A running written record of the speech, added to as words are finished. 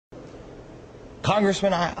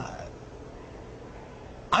Congressman,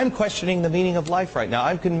 I'm questioning the meaning of life right now.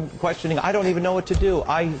 I'm questioning, I don't even know what to do.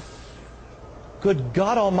 Good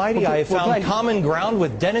God Almighty, I have found common ground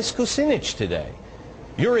with Dennis Kucinich today.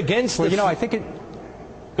 You're against the... Well, you know, I think it...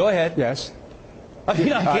 Go ahead. Yes. I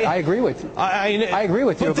mean, I agree with you. I agree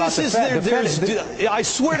with you about the Fed. I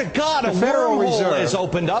swear to God, a wormhole has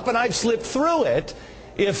opened up, and I've slipped through it.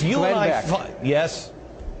 If you and I... Yes?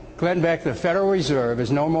 Glenn Beck, the Federal Reserve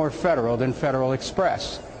is no more federal than Federal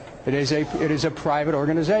Express. It is a private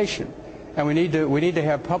organization. And we need to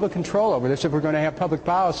have public control over this if we're going to have public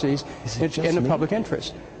policies in the public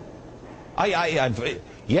interest.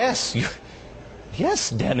 Yes. Yes,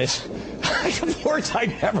 Dennis. Words I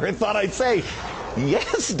never thought I'd say.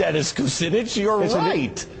 Yes, Dennis Kucinich, you're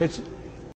right.